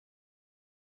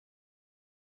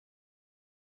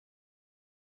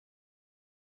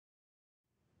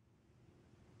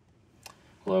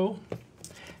Hello.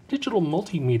 Digital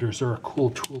multimeters are a cool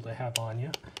tool to have on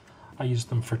you. I use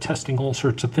them for testing all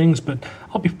sorts of things, but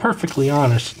I'll be perfectly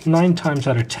honest, 9 times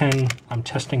out of 10, I'm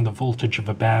testing the voltage of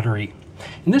a battery.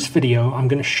 In this video, I'm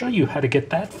going to show you how to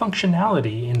get that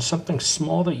functionality in something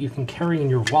small that you can carry in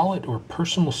your wallet or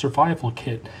personal survival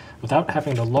kit without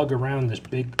having to lug around this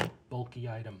big, bulky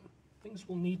item. Things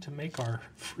we'll need to make our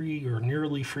free or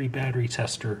nearly free battery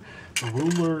tester: a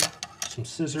ruler, some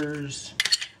scissors,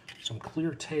 some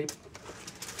clear tape,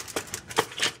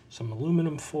 some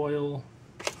aluminum foil,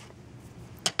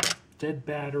 dead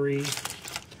battery,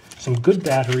 some good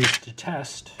batteries to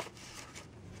test,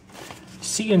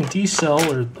 C and D cell,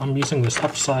 or I'm using this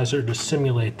upsizer to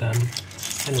simulate them,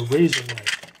 and a razor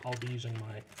knife. I'll be using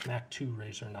my Mac 2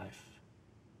 razor knife.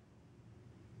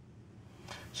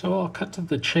 So I'll cut to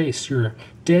the chase. Your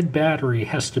dead battery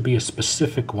has to be a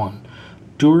specific one.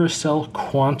 Duracell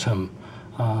Quantum.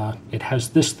 It has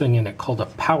this thing in it called a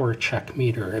power check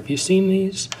meter. Have you seen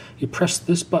these? You press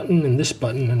this button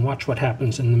and watch what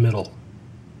happens in the middle.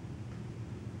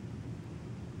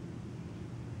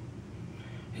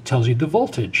 It tells you the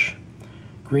voltage.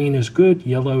 Green is good,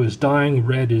 yellow is dying,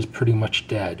 red is pretty much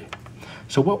dead.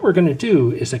 So what we're going to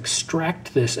do is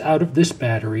extract this out of this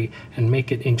battery and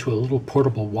make it into a little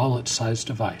portable wallet-sized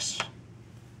device.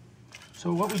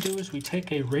 So what we do is we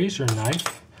take a razor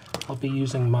knife. I'll be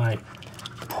using my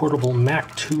portable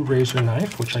Mac 2 razor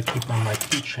knife, which I keep on my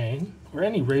keychain, or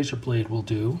any razor blade will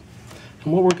do.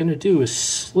 And what we're going to do is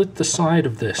slit the side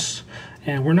of this.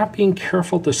 And we're not being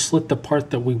careful to slit the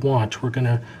part that we want. We're going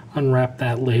to unwrap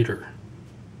that later.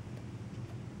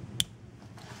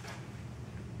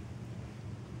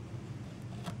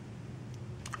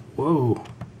 Whoa,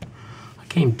 I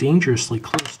came dangerously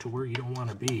close to where you don't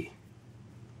want to be.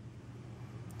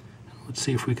 Let's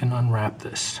see if we can unwrap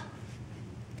this.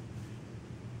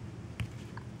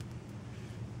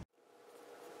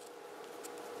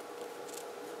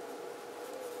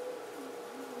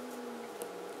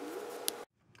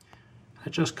 I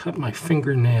just cut my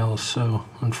fingernails, so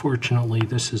unfortunately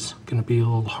this is going to be a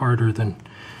little harder than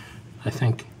I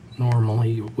think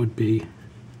normally it would be.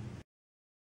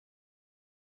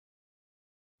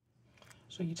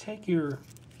 So you take your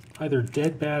either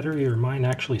dead battery, or mine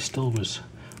actually still was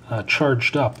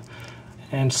charged up,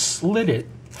 and slit it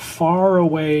far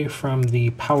away from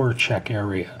the power check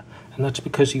area. And that's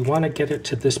because you want to get it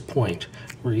to this point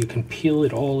where you can peel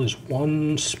it all as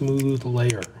one smooth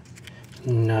layer.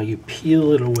 Now you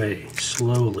peel it away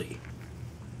slowly.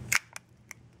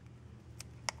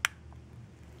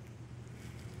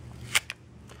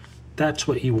 That's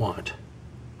what you want.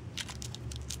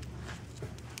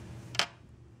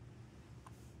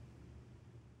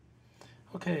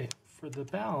 Okay, for the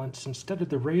balance, instead of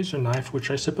the razor knife,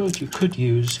 which I suppose you could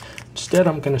use, instead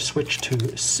I'm going to switch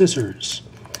to scissors.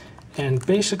 And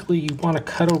basically you want to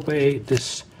cut away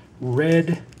this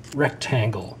red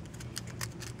rectangle.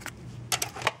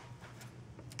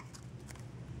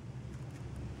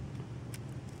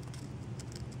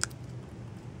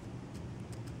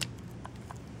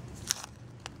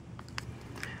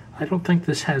 I don't think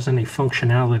this has any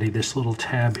functionality, this little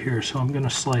tab here, so I'm going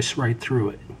to slice right through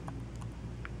it.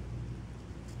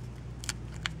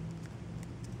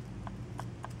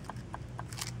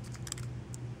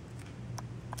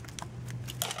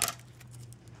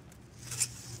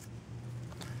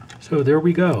 So there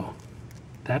we go.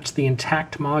 That's the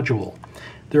intact module.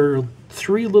 There are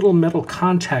 3 little metal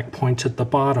contact points at the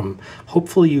bottom.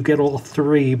 Hopefully you get all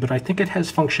 3, but I think it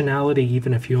has functionality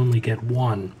even if you only get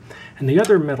 1. And the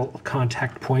other metal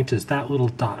contact point is that little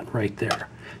dot right there.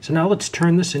 So now let's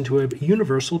turn this into a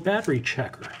universal battery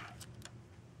checker.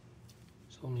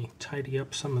 So let me tidy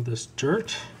up some of this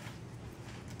dirt.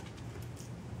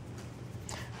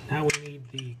 Now we need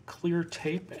the clear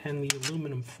tape and the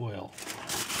aluminum foil.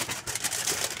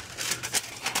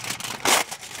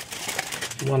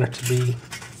 You want it to be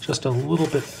just a little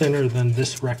bit thinner than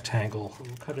this rectangle.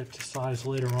 We'll cut it to size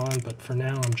later on, but for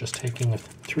now I'm just taking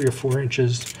 3 or 4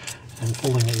 inches and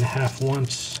folding it in half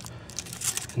once.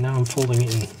 And now I'm folding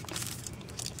it in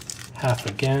half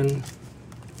again,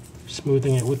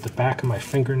 smoothing it with the back of my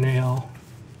fingernail.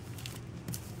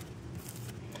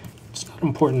 It's not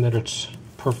important that it's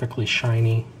perfectly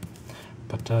shiny,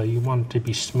 but you want it to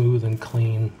be smooth and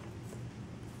clean.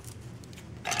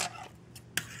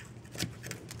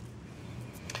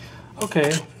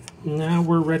 Okay, now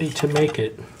we're ready to make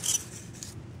it.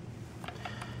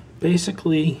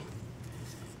 Basically,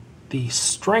 the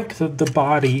strength of the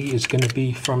body is going to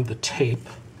be from the tape,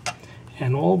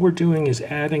 and all we're doing is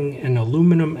adding an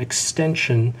aluminum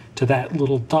extension to that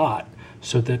little dot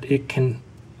so that it can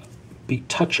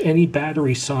touch any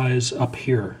battery size up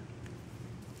here.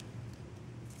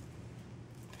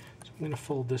 So I'm going to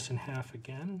fold this in half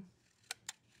again.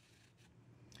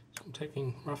 So I'm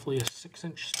taking roughly a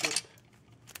 6-inch strip.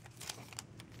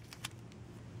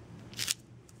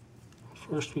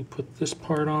 First we put this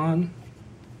part on.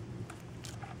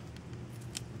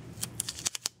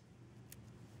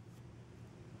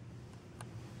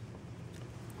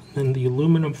 Then the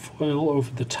aluminum foil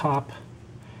over the top.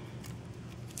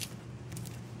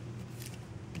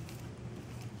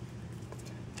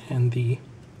 And the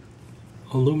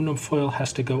aluminum foil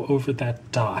has to go over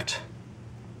that dot.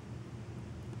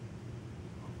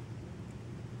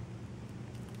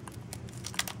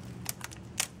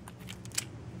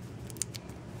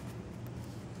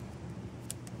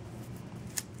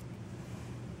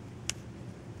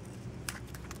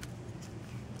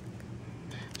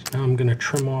 So now I'm going to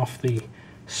trim off the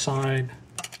side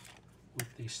with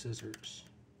these scissors.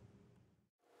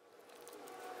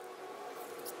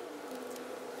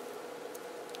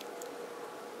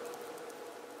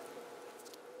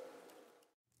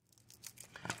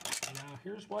 Now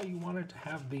here's why you wanted to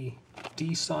have the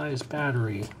D-size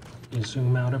battery. You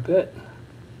zoom out a bit.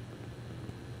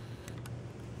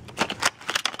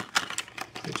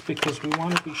 It's because we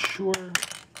want to be sure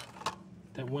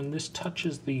that when this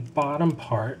touches the bottom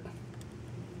part,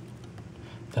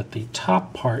 that the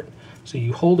top part, so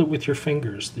you hold it with your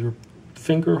fingers. Your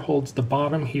finger holds the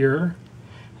bottom here,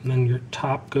 and then your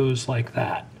top goes like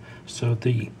that. So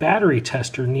the battery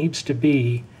tester needs to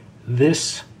be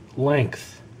this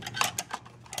length.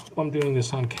 I'm doing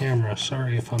this on camera,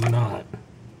 sorry if I'm not.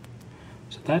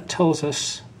 So that tells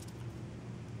us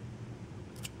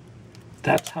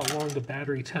that's how long the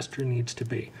battery tester needs to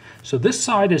be. So this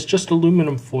side is just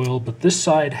aluminum foil, but this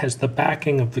side has the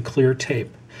backing of the clear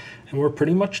tape. And we're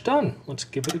pretty much done. Let's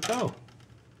give it a go.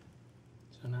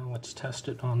 So now let's test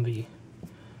it on the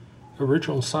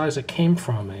original size it came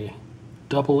from, a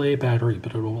AA battery,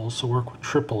 but it will also work with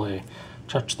AAA.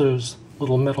 Touch those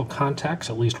little metal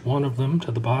contacts, at least one of them,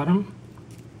 to the bottom.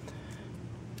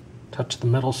 Touch the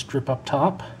metal strip up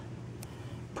top.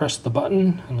 Press the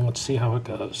button, and let's see how it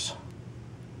goes.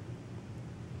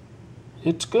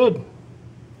 It's good.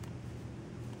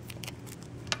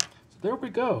 So there we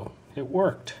go. It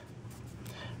worked.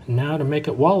 And now to make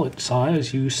it wallet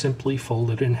size, you simply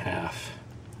fold it in half.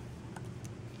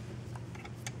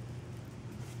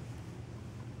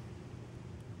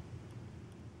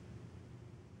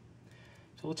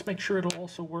 So let's make sure it'll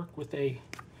also work with a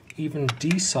even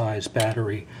D-size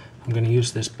battery. I'm going to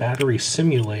use this battery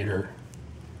simulator.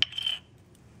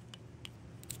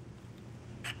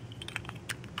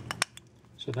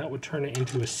 So that would turn it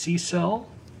into a C cell.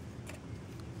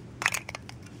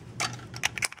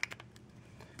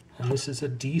 And this is a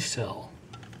D cell.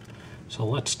 So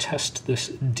let's test this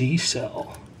D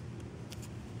cell.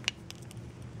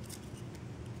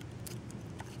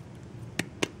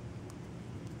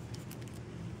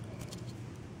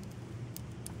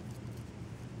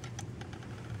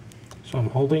 So I'm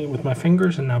holding it with my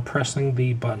fingers and now pressing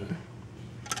the button.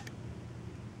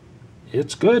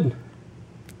 It's good.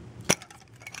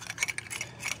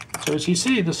 So as you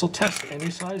see, this will test any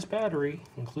size battery,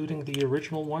 including the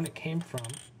original one it came from.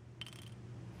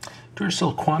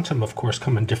 Duracell Quantum, of course,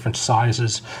 come in different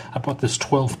sizes. I bought this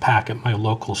 12-pack at my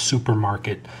local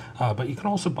supermarket, but you can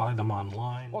also buy them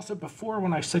online. Also, before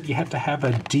when I said you had to have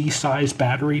a D-size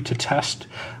battery to test,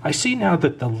 I see now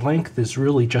that the length is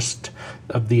really just,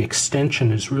 of the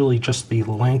extension is really just the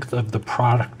length of the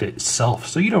product itself.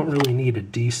 So you don't really need a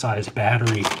D-size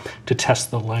battery to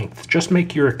test the length. Just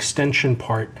make your extension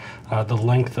part the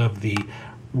length of the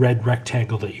red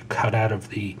rectangle that you cut out of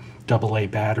the AA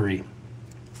battery.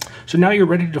 So now you're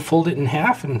ready to fold it in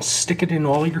half and stick it in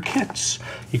all your kits.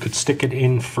 You could stick it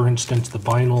in, for instance, the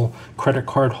vinyl credit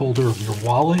card holder of your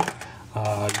wallet.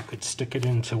 You could stick it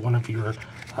into one of your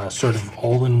sort of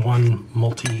all-in-one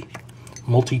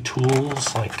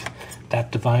multi-tools like that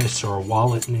device, or a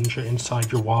Wallet Ninja inside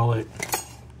your wallet.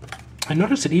 I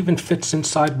notice it even fits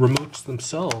inside remotes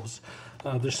themselves.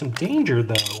 There's some danger,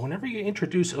 though. Whenever you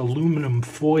introduce aluminum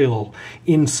foil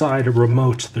inside a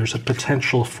remote, there's a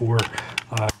potential for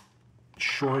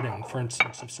shorting. For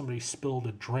instance, if somebody spilled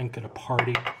a drink at a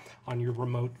party on your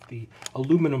remote, the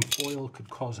aluminum foil could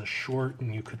cause a short,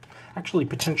 and you could actually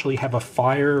potentially have a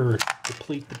fire or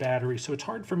deplete the battery. So it's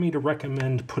hard for me to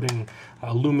recommend putting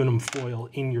aluminum foil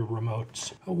in your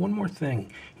remotes. Oh, one more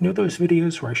thing. You know those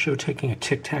videos where I show taking a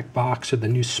Tic Tac box or the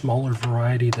new smaller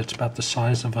variety that's about the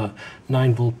size of a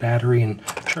 9-volt battery and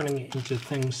turning it into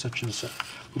things such as a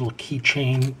little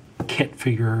keychain kit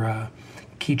for your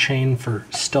keychain for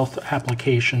stealth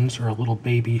applications or a little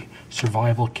baby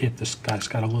survival kit. This guy's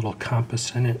got a little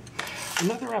compass in it.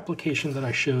 Another application that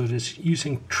I showed is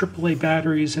using AAA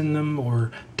batteries in them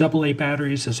or AA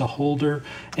batteries as a holder.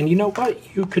 And you know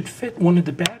what? You could fit one of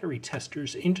the battery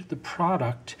testers into the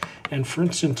product. And for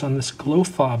instance, on this glow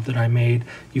fob that I made,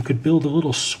 you could build a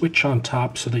little switch on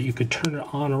top so that you could turn it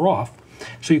on or off.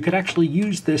 So you could actually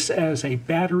use this as a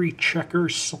battery checker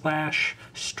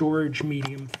 / storage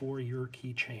medium for your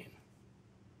keychain.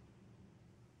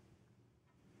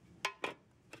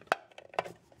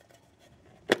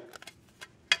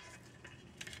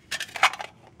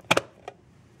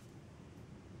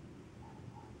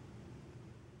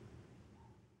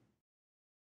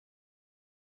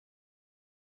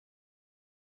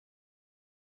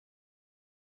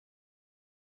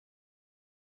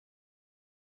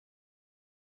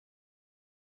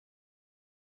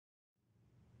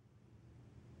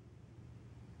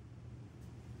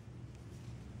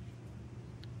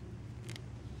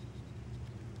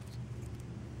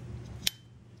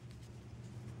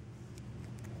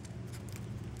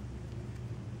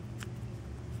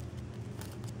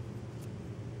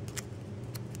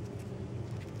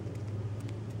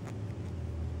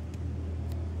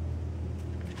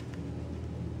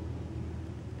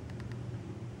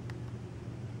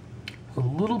 A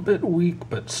little bit weak,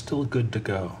 but still good to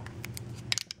go.